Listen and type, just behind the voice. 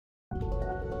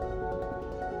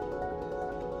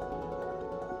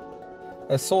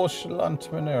A social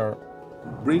entrepreneur.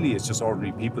 Really, it's just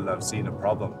ordinary people that have seen a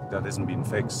problem that isn't being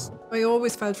fixed. I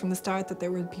always felt from the start that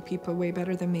there would be people way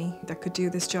better than me that could do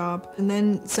this job. And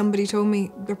then somebody told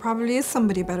me, there probably is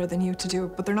somebody better than you to do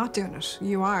it, but they're not doing it.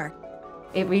 You are.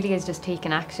 It really is just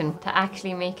taking action to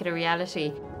actually make it a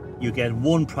reality. You get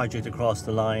one project across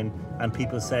the line and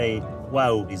people say,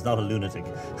 wow, he's not a lunatic.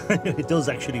 It does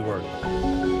actually work.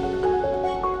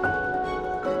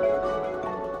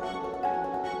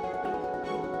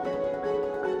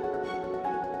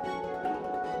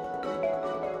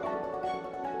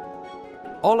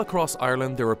 All across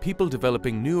Ireland, there are people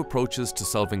developing new approaches to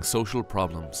solving social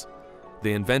problems.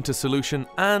 They invent a solution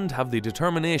and have the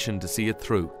determination to see it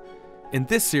through. In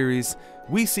this series,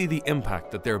 we see the impact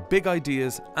that their big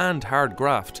ideas and hard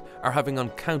graft are having on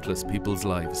countless people's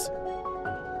lives.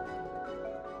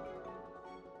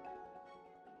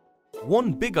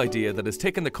 One big idea that has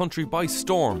taken the country by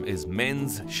storm is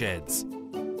men's sheds.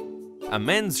 A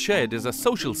men's shed is a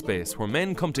social space where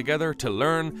men come together to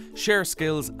learn, share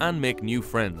skills and make new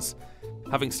friends.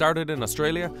 Having started in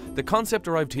Australia, the concept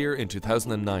arrived here in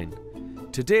 2009.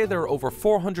 Today there are over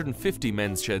 450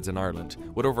 men's sheds in Ireland,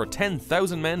 with over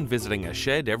 10,000 men visiting a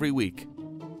shed every week.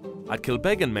 At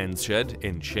Kilbeggan Men's Shed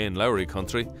in Shane Lowry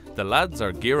country, the lads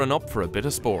are gearing up for a bit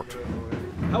of sport.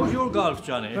 How's your golf,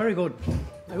 Johnny? Very good.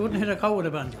 I wouldn't hit a cow with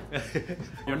a band.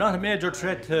 You're not a major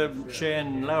threat to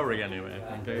Shane Lowry anyway,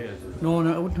 okay? No,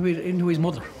 I wouldn't be into his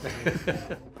mother.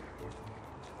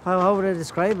 How would I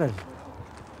describe it?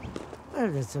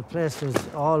 Well, it's a place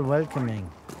that's all welcoming,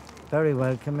 very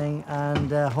welcoming and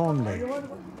homely.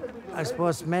 I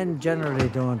suppose men generally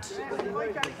don't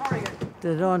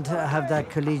have that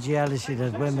collegiality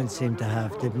that women seem to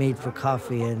have. They meet for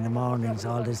coffee in the mornings,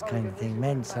 all this kind of thing.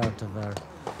 Men sort of are.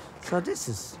 So this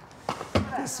is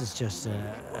just,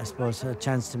 I suppose, a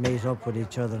chance to meet up with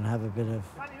each other and have a bit of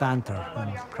banter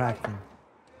and cracking.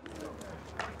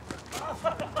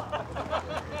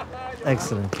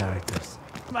 Excellent characters.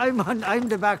 I'm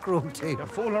the back room team. You're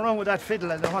fooling around with that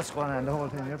fiddle and what's going on, the whole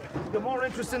thing. You're more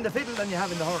interested in the fiddle than you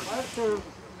have in the hurl.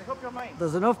 Make up your mind.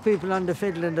 There's enough people on the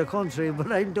fiddle in the country,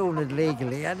 but I'm doing it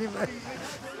legally anyway.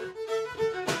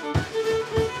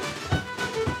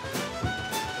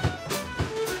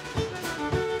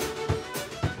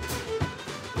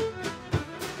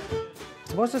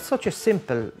 I suppose it's such a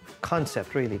simple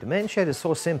concept, really. The men's shed is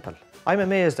so simple. I'm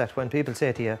amazed at when people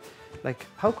say to you, like,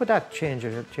 how could that change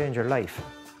your life?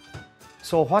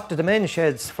 So what the men's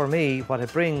sheds, for me, what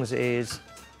it brings is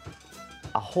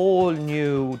a whole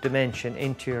new dimension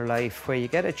into your life where you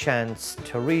get a chance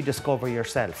to rediscover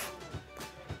yourself,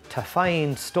 to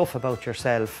find stuff about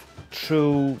yourself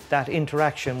through that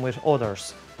interaction with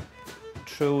others,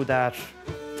 through that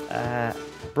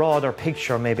broader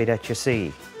picture maybe that you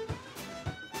see.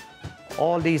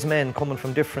 All these men coming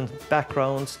from different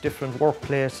backgrounds, different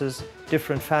workplaces,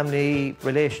 different family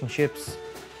relationships,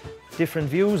 different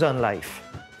views on life.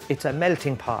 It's a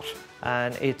melting pot,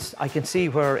 and I can see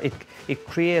where it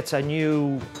creates a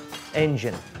new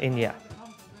engine in you.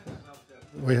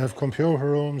 We have computer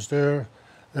rooms there,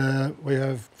 we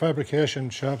have fabrication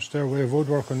shops there, we have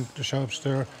woodworking shops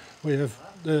there, we have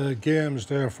games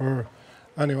there for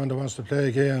anyone that wants to play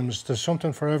games. There's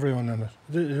something for everyone in it.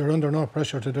 You're under no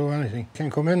pressure to do anything. You can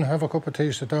come in, have a cup of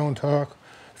tea, sit down, talk.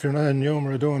 If you're not in the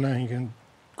humour of doing anything, you can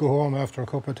go home after a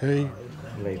cup of tea.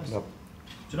 Do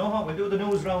you know what? We'll do the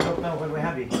news roundup now while we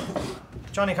have you.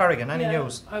 Johnny Corrigan, any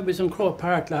news? I was in Cork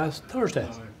Park last Thursday.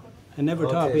 I never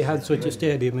thought we had such a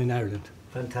stadium in Ireland.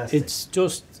 Fantastic. It's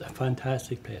just a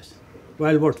fantastic place.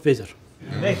 Well worth visit.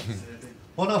 Nick?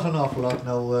 Well, not an awful lot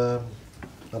now.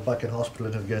 I'm back in hospital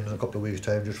again in a couple of weeks'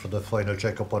 time just for the final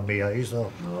check-up on me eyes. So.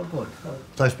 Oh, good.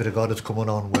 Thanks be to God it's coming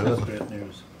on well. That's great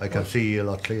news. I can see a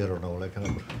lot clearer now. Like,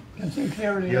 can see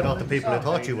clearly. You're not the people I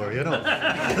thought you were, you know.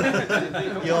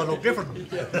 You all look different.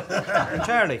 And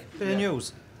Charlie, bit of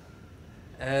news.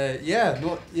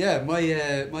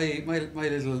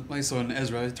 My son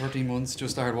Ezra, 13 months,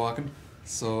 just started walking,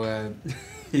 so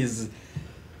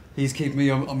he's keeping me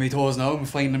on my toes now. I'm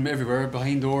finding him everywhere,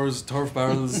 behind doors, turf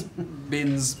barrels,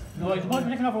 bins. No, he's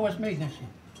looking over West Meath next.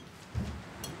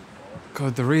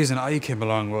 God, the reason I came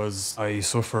along was I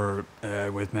suffer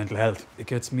with mental health. It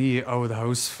gets me out of the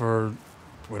house for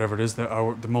whatever it is,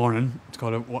 the morning.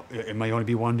 It might only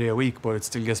be one day a week, but it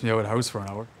still gets me out of the house for an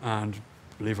hour. And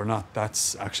believe it or not,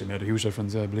 that's actually made a huge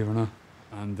difference, believe it or not.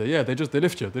 And they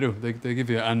lift you, they do. They give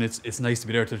you, and it's nice to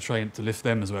be there to try to lift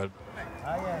them as well.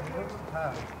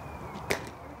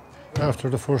 After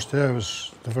the first day, I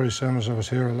was the very same as I was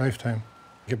here a lifetime.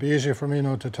 It'd be easier for me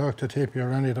now to talk to Tippy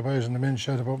or any of the boys in the men's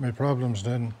shed about my problems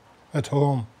than at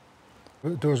home.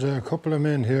 There was a couple of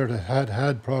men here that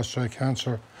had prostate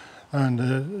cancer,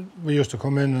 and we used to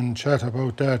come in and chat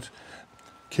about that,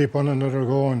 keep one another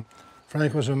going.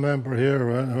 Frank was a member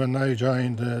here when I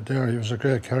joined there. He was a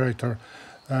great character,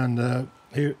 and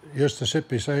he used to sit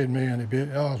beside me and he'd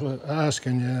be always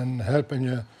asking you and helping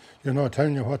you, you know,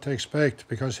 telling you what to expect,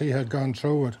 because he had gone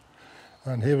through it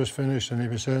and he was finished, and he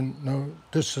was saying, no,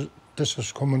 this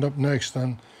is coming up next,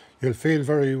 and you'll feel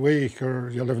very weak or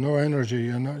you'll have no energy.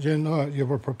 You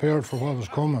were prepared for what was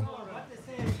coming.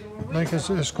 Like,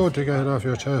 it's good to get it off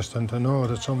your chest and to know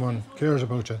that someone cares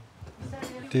about you.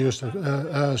 They used to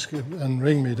ask and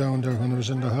ring me down there when I was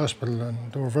in the hospital, and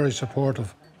they were very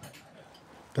supportive.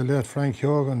 The late Frank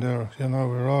Hogan there, you know,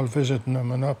 we were all visiting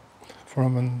him and up for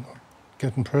him and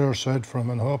getting prayers said for him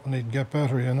and hoping he'd get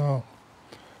better, you know.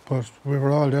 But we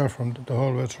were all there from the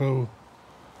whole way through.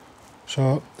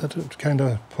 So it kind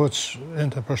of puts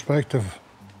into perspective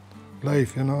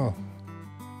life, you know.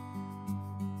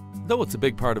 Though it's a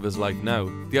big part of his life now,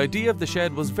 the idea of the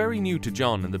shed was very new to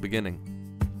John in the beginning.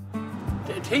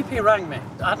 The TP rang me.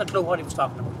 I hadn't a clue what he was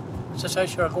talking about. He said, "I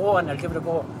sure go and I'll give it a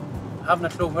go." I haven't a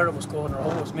clue where it was going or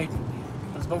who it was meeting.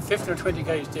 There's about 15 or 20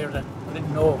 guys there that I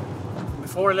didn't know.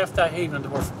 Before I left that evening, they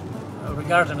were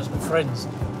regarding them as my friends,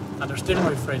 and they're still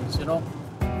my friends, you know.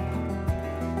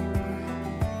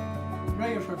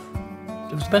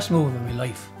 It was the best move of my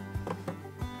life,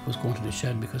 was going to the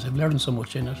shed, because I've learned so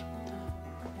much in it.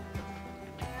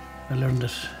 I learned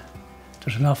that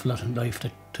there's an awful lot in life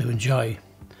to enjoy.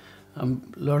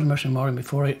 Lord Mercy Maureen,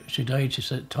 before she died,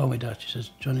 told me that. She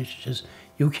says, "Johnny," she says,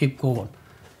 "you keep going."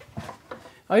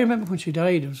 I remember when she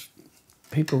died, there was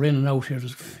people were in and out here.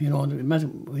 You know, there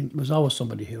was always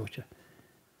somebody here with you.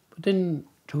 But then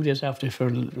 2 days after,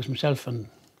 it was myself and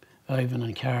Ivan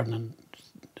and Karen and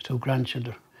the 2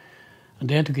 grandchildren. And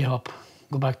they had to get up,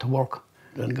 go back to work,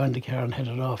 and got in the car and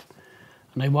headed off.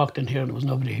 And I walked in here and there was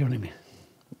nobody hearing me,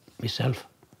 myself.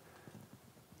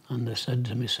 And I said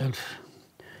to myself,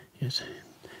 yes,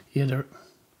 either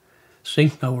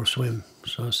sink now or swim.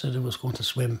 So I said I was going to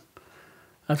swim.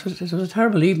 It was a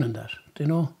terrible evening, that, you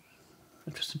know.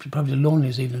 It was probably the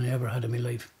loneliest evening I ever had in my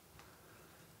life.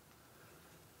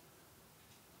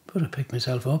 But I picked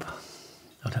myself up.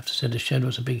 I'd have to say the shed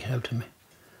was a big help to me,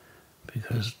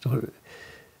 because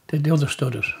they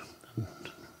understood it.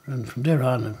 And from there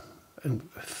on, I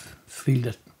feel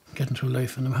that getting through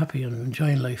life, and I'm happy and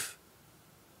enjoying life.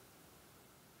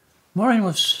 Maureen,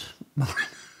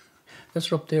 that's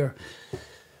her up there.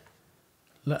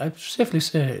 I'd safely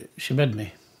say she made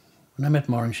me. When I met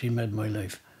Maureen, she made my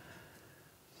life,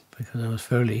 because I was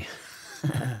fairly...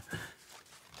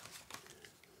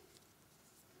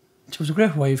 She was a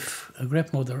great wife, a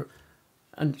great mother,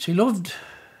 and she loved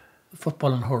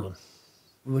football and hurling.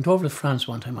 We went over to France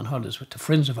one time on holidays with the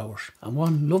friends of ours, and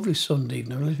one lovely Sunday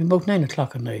evening, it was about 9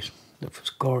 o'clock at night, it was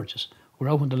gorgeous. We're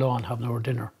out on the lawn having our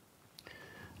dinner,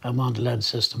 and one of the lads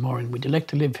says to Maureen, "Would you like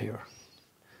to live here?"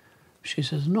 She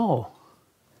says, "No."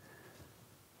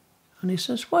 And he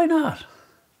says, "Why not?"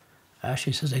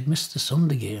 She says, "I'd miss the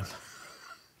Sunday game."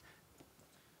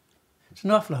 There's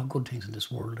an awful lot of good things in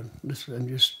this world, and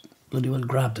just bloody well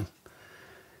grab them.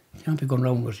 You can't be going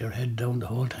around with your head down the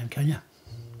whole time, can you?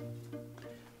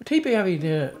 TP every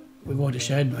day, we go to the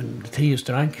shed when the tea is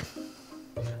drank,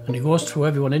 and he goes through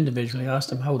everyone individually, asks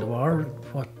them how they were,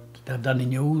 what they've done in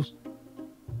news.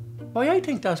 Why, I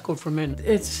think that's good for men.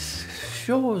 It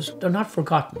shows they're not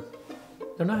forgotten.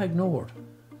 They're not ignored.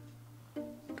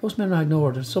 Those men are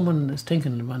ignored. If someone is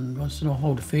thinking of them and wants to know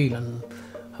how they feel and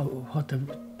what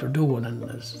they're doing, and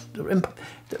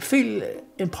they feel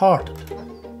important.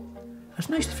 It's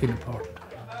nice to feel important.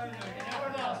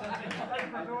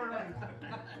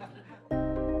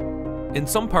 In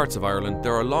some parts of Ireland,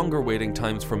 there are longer waiting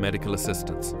times for medical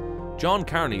assistance. John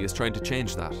Kearney is trying to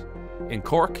change that. In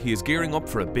Cork, he is gearing up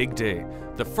for a big day,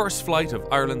 the first flight of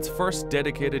Ireland's first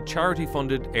dedicated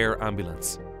charity-funded air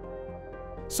ambulance.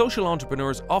 Social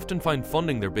entrepreneurs often find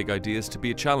funding their big ideas to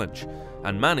be a challenge,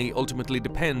 and many ultimately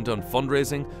depend on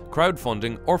fundraising,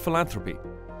 crowdfunding or philanthropy.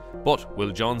 But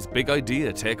will John's big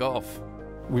idea take off?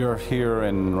 We are here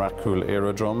in Rathcoole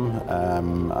Aerodrome,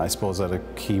 I suppose at a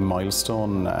key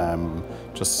milestone,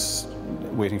 just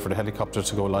waiting for the helicopter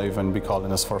to go live and be called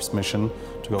in his first mission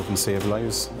to go out and save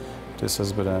lives. This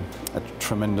has been a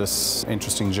tremendous,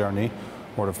 interesting journey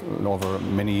over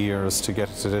many years to get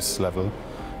to this level.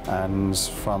 And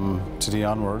from today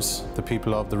onwards, the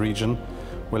people of the region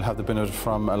will have the benefit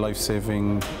from a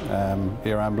life-saving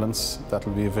air ambulance that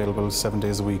will be available 7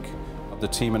 days a week. The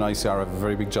team in ICRR have a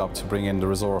very big job to bring in the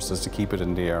resources to keep it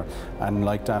in the air, and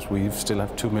like that we still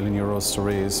have €2 million to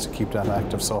raise to keep that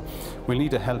active. So we'll need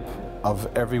the help of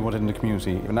everyone in the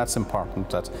community, and that's important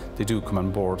that they do come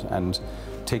on board and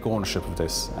take ownership of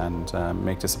this and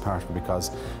make this a part of it,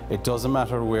 because it doesn't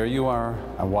matter where you are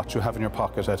and what you have in your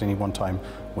pocket at any one time.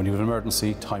 When you have an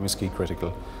emergency, time is key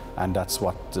critical, and that's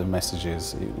what the message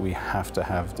is. We have to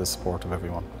have the support of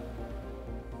everyone.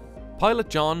 Pilot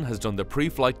John has done the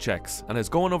pre-flight checks and is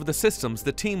going over the systems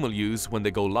the team will use when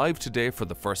they go live today for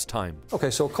the first time.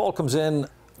 Okay, so a call comes in.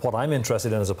 What I'm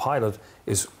interested in as a pilot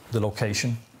is the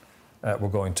location we're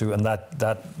going to, and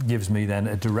that gives me then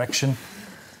a direction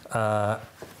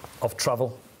of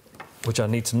travel, which I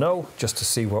need to know just to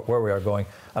see where we are going.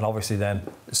 And obviously then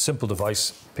a simple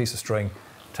device, piece of string,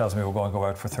 tells me we're going to go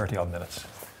out for 30 odd minutes.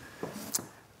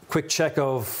 Quick check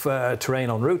of terrain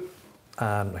en route,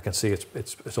 and I can see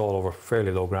it's all over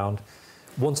fairly low ground.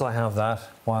 Once I have that,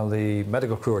 while the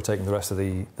medical crew are taking the rest of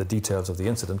the details of the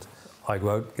incident, I go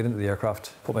out, get into the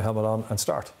aircraft, put my helmet on and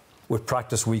start. With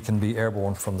practice, we can be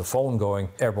airborne from the phone going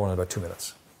airborne in about 2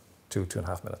 minutes,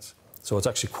 2.5 minutes. So it's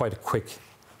actually quite a quick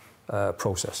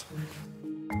process.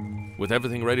 With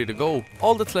everything ready to go,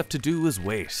 all that's left to do is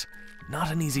wait.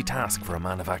 Not an easy task for a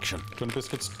man of action. Do you want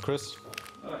biscuits, Chris?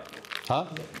 Huh?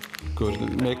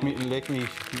 Good. Make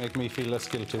me feel less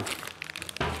guilty.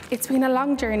 It's been a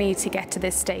long journey to get to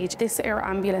this stage. This air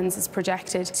ambulance is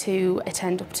projected to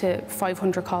attend up to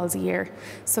 500 calls a year.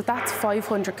 So that's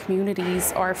 500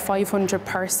 communities or 500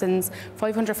 persons,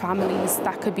 500 families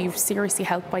that could be seriously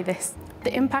helped by this.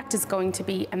 The impact is going to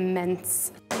be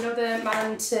immense. You know the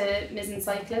Malin to Mizzen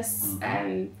cyclists?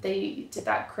 They did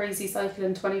that crazy cycle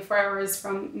in 24 hours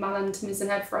from Malin to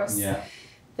Mizzenhead for us. Yeah.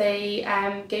 They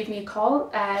gave me a call.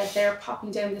 They're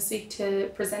popping down this week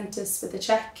to present us with a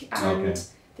cheque, and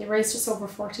they raised just over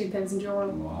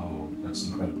 €14,000. Wow, that's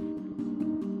incredible.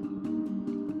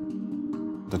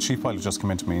 The chief pilot just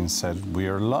came in to me and said, "We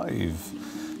are live."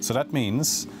 So that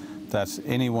means that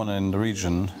anyone in the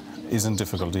region is in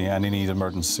difficulty and they need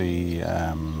emergency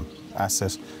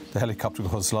asset, the helicopter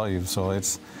goes live. So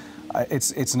it's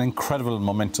an incredible,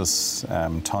 momentous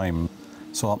time.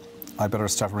 So I better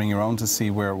start ringing around to see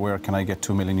where can I get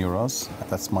 €2 million.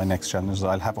 That's my next challenge.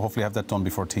 I'll hopefully have that done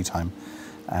before tea time,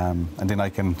 and then I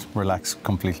can relax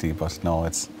completely. But no,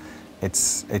 it's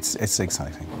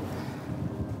exciting.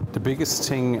 The biggest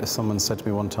thing someone said to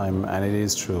me one time, and it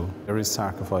is true, there is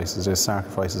sacrifices. There's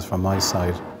sacrifices from my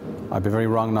side. I'd be very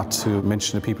wrong not to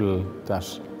mention the people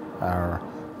that are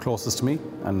closest to me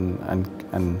and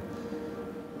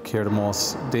care the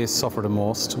most. They suffer the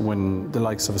most when the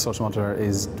likes of a social monitor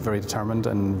is very determined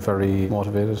and very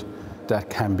motivated. That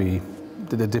can be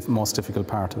the most difficult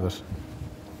part of it.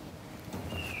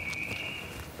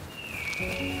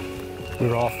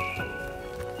 We're off.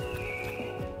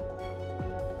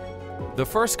 The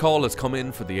first call has come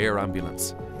in for the air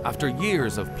ambulance. After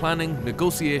years of planning,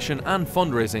 negotiation and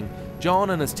fundraising, John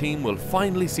and his team will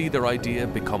finally see their idea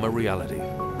become a reality.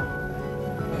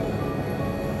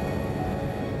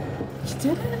 You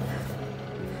did it.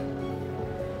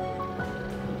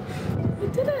 You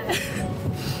did it.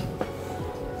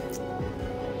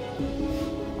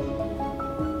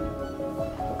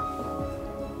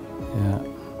 Yeah.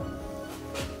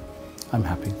 I'm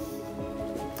happy.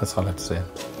 That's all I have to say.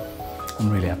 I'm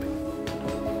really happy.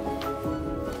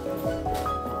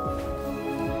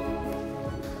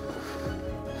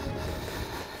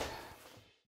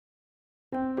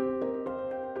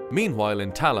 Meanwhile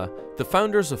in Tala, the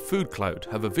founders of Food Cloud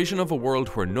have a vision of a world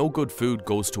where no good food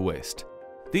goes to waste.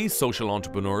 These social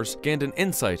entrepreneurs gained an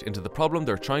insight into the problem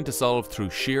they're trying to solve through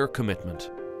sheer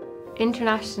commitment.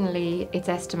 Internationally, it's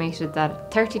estimated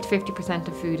that 30 to 50%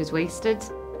 of food is wasted.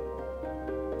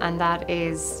 And that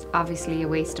is obviously a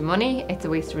waste of money, it's a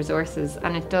waste of resources,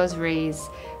 and it does raise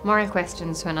moral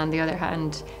questions when, on the other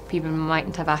hand, people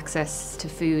mightn't have access to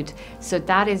food. So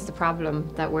that is the problem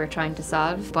that we're trying to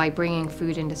solve by bringing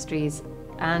food industries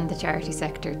and the charity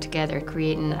sector together,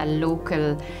 creating a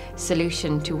local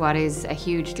solution to what is a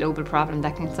huge global problem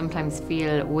that can sometimes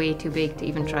feel way too big to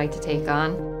even try to take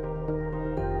on.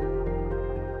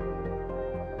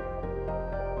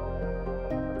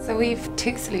 So we've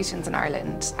two solutions in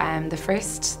Ireland. The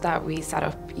first that we set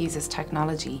up uses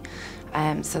technology,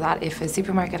 so that if a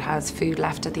supermarket has food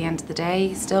left at the end of the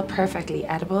day, still perfectly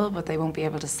edible, but they won't be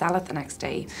able to sell it the next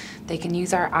day, they can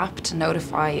use our app to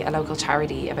notify a local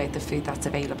charity about the food that's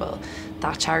available.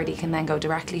 That charity can then go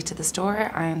directly to the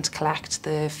store and collect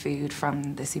the food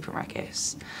from the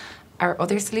supermarket. Our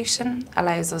other solution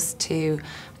allows us to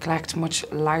collect much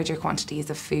larger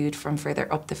quantities of food from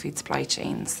further up the food supply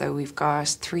chain. So we've got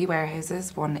 3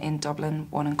 warehouses, one in Dublin,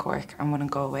 one in Cork and one in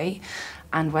Galway.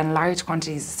 And when large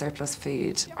quantities of surplus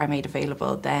food are made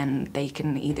available, then they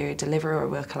can either deliver or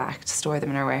we'll collect, store them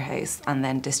in our warehouse and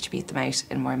then distribute them out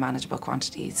in more manageable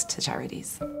quantities to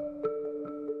charities.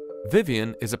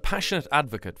 Vivian is a passionate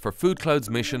advocate for Food Cloud's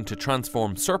mission to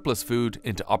transform surplus food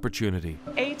into opportunity.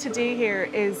 A to D here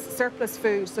is surplus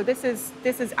food. So this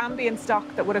is ambient stock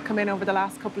that would have come in over the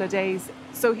last couple of days.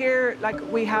 So here, like,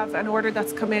 we have an order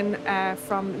that's come in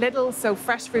from Lidl, so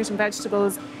fresh fruit and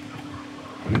vegetables.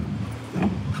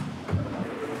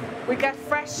 We get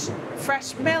fresh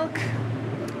milk.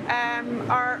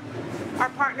 Our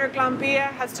partner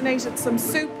Glambia has donated some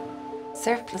soup.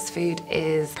 Surplus food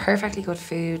is perfectly good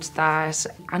food that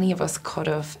any of us could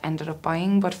have ended up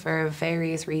buying, but for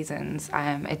various reasons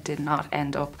it did not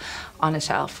end up on a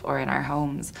shelf or in our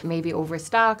homes. Maybe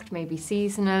overstocked, maybe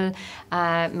seasonal,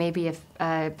 maybe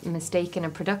a mistake in a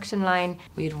production line.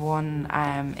 We had one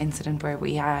incident where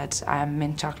we had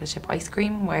mint chocolate chip ice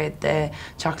cream where the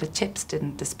chocolate chips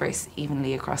didn't disperse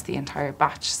evenly across the entire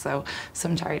batch. So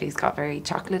some charities got very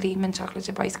chocolatey mint chocolate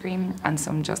chip ice cream and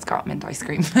some just got mint ice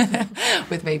cream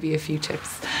with maybe a few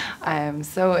chips.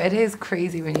 So it is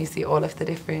crazy when you see all of the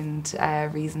different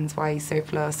reasons why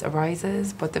surplus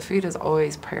arises, but the food is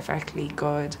always perfectly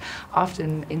good,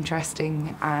 often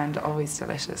interesting and always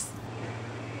delicious.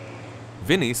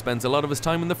 Vinny spends a lot of his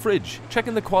time in the fridge,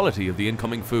 checking the quality of the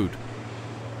incoming food.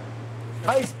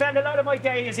 I spend a lot of my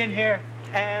days in here.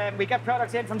 We get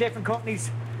products in from different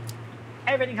companies.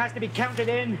 Everything has to be counted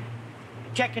in,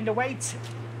 checking the weights,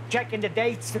 checking the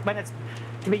dates when it's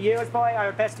to be used by,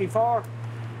 or best before.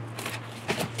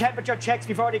 Temperature checks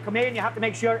before they come in. You have to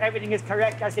make sure everything is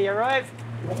correct as they arrive,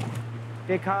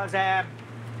 because you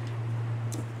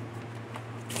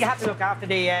have to look after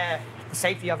the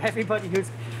safety of everybody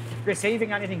who's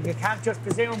receiving anything. You can't just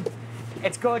presume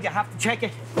it's good, you have to check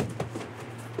it.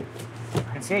 You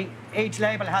can see each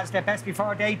label has the best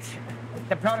before date,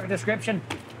 the product description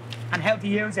and how to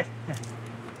use it.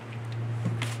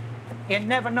 You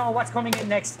never know what's coming in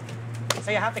next,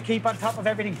 so you have to keep on top of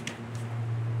everything.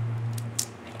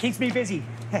 It keeps me busy,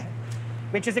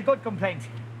 which is a good complaint.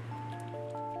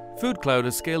 Food Cloud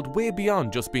has scaled way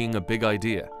beyond just being a big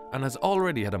idea and has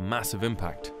already had a massive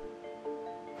impact.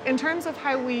 In terms of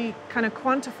how we kind of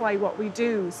quantify what we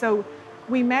do, so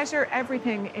we measure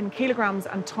everything in kilograms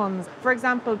and tons. For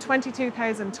example,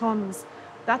 22,000 tons,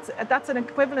 that's an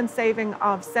equivalent saving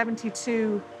of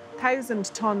 72,000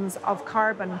 tons of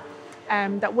carbon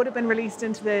that would have been released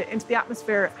into the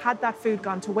atmosphere had that food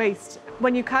gone to waste.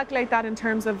 When you calculate that in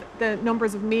terms of the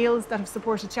numbers of meals that have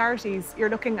supported charities, you're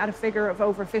looking at a figure of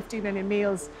over 50 million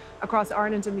meals across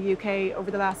Ireland and the UK over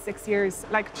the last 6 years.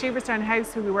 Like Cheeverstown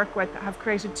House, who we work with, have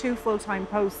created 2 full-time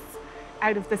posts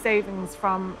out of the savings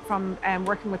from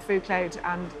working with Food Cloud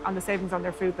and on the savings on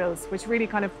their food bills, which really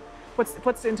kind of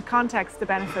puts into context the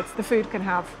benefits the food can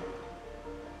have.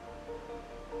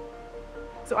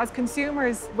 So as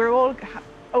consumers, we're all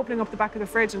opening up the back of the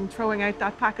fridge and throwing out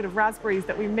that packet of raspberries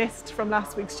that we missed from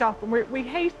last week's shop, and we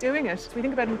hate doing it. We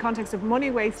think about it in the context of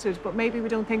money wasted, but maybe we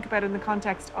don't think about it in the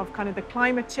context of kind of the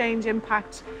climate change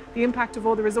impact, the impact of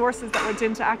all the resources that went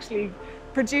into actually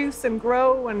produce and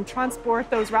grow and transport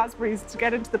those raspberries to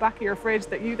get into the back of your fridge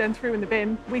that you then threw in the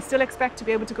bin. We still expect to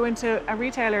be able to go into a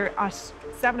retailer at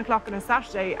 7 o'clock on a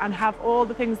Saturday and have all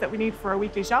the things that we need for our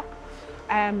weekly shop.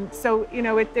 So, you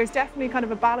know, there's definitely kind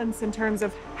of a balance in terms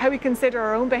of how we consider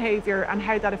our own behaviour and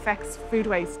how that affects food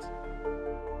waste.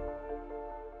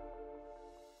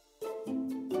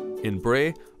 In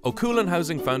Bray, O'Coolan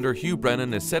Housing founder Hugh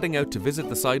Brennan is setting out to visit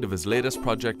the site of his latest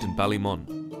project in Ballymun.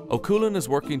 O'Coolan is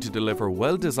working to deliver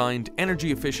well-designed,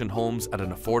 energy-efficient homes at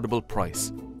an affordable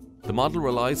price. The model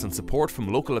relies on support from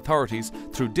local authorities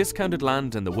through discounted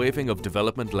land and the waiving of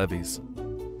development levies.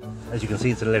 As you can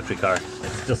see, it's an electric car.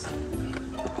 It's just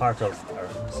part of our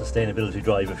sustainability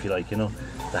drive, if you like, you know.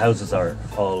 The houses are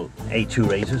all A2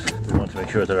 rated. We want to make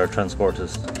sure that our transport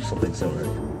is something similar.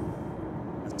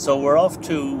 So we're off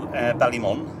to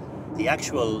Ballymun. The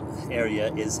actual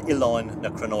area is Illain na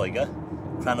Cranoiga,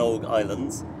 Cranog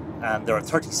Islands, and there are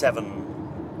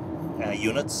 37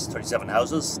 units, 37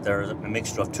 houses. There's a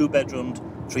mixture of 2-bedroomed,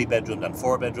 3-bedroomed and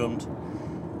 4-bedroomed.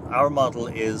 Our model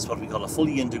is what we call a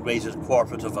fully integrated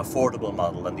cooperative affordable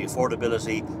model, and the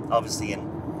affordability obviously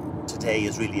today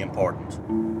is really important.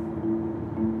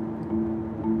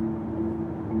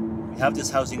 We have this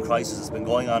housing crisis that's been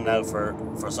going on now for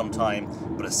some time,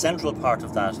 but a central part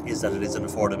of that is that it is an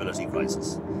affordability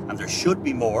crisis. And there should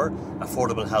be more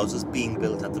affordable houses being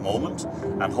built at the moment,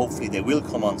 and hopefully they will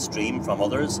come on stream from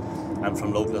others and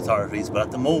from local authorities. But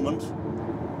at the moment,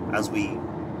 as we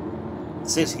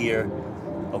sit here,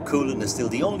 O'Coolan is still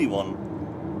the only one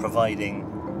providing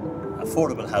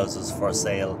affordable houses for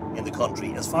sale in the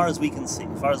country, as far as we can see,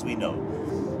 as far as we know.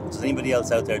 If there's anybody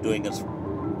else out there doing it,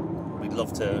 we'd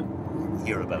love to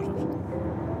hear about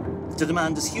it. The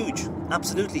demand is huge,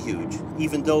 absolutely huge,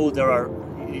 even though there are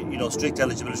strict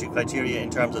eligibility criteria in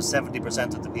terms of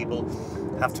 70% of the people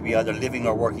have to be either living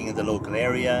or working in the local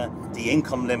area. The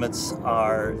income limits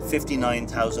are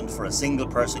 59,000 for a single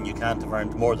person. You can't have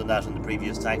earned more than that in the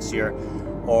previous tax year,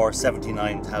 or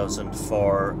 79,000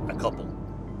 for a couple.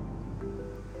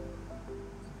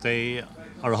 They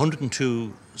are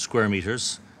 102 square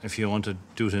metres. If you want to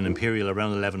do it in Imperial,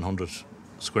 around 1,100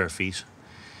 square feet.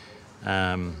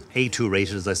 A2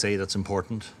 rated, as I say, that's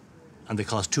important. And they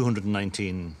cost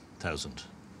 219,000.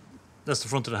 That's the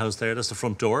front of the house there, that's the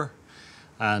front door.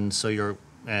 And so you're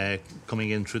coming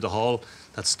in through the hall.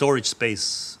 That's storage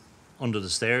space under the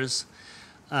stairs.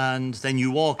 And then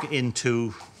you walk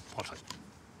into what I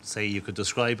say you could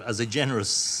describe as a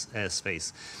generous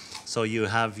space. So you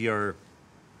have your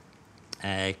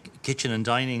kitchen and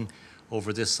dining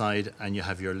over this side, and you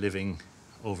have your living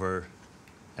over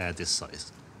this side.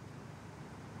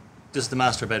 This is the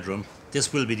master bedroom.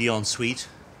 This will be the ensuite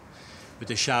with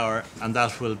the shower, and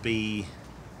that will be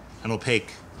an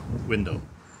opaque window.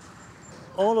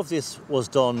 All of this was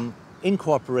done in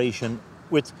cooperation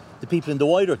with the people in the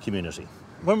wider community.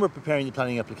 When we're preparing the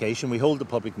planning application, we hold the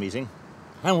public meeting,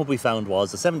 and what we found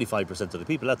was that 75% of the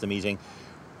people at the meeting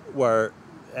were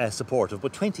supportive,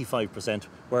 but 25%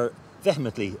 were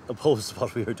vehemently opposed to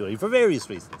what we were doing for various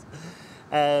reasons.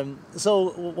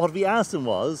 So what we asked them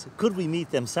was, could we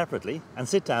meet them separately and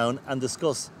sit down and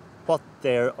discuss what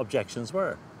their objections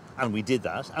were? And we did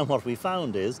that, and what we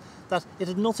found is that it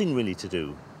had nothing really to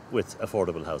do with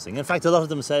affordable housing. In fact, a lot of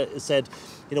them said,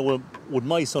 well, would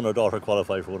my son or daughter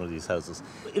qualify for one of these houses?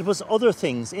 It was other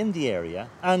things in the area,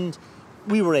 and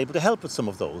we were able to help with some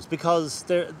of those, because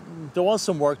there was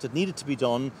some work that needed to be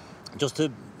done just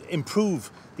to improve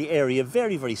the area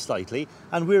very, very slightly,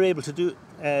 and we were able to do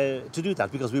that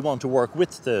because we want to work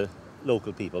with the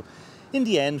local people. In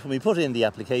the end, when we put in the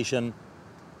application,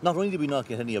 not only did we not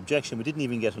get any objection, we didn't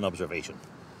even get an observation.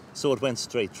 So it went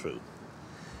straight through.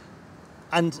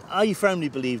 And I firmly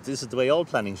believe this is the way all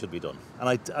planning should be done.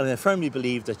 And I firmly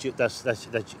believe that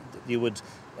you would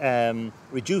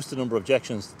reduce the number of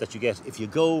objections that you get if you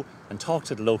go and talk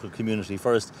to the local community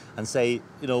first and say,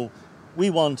 we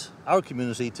want our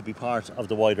community to be part of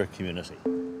the wider community.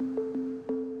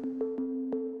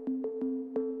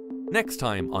 Next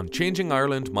time on Changing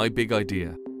Ireland, My Big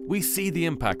Idea, we see the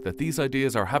impact that these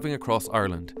ideas are having across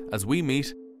Ireland as we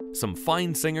meet some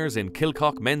fine singers in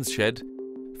Kilcock Men's Shed,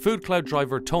 Food Cloud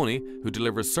driver Tony, who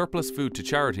delivers surplus food to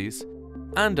charities,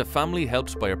 and a family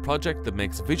helped by a project that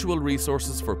makes visual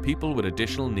resources for people with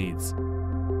additional needs.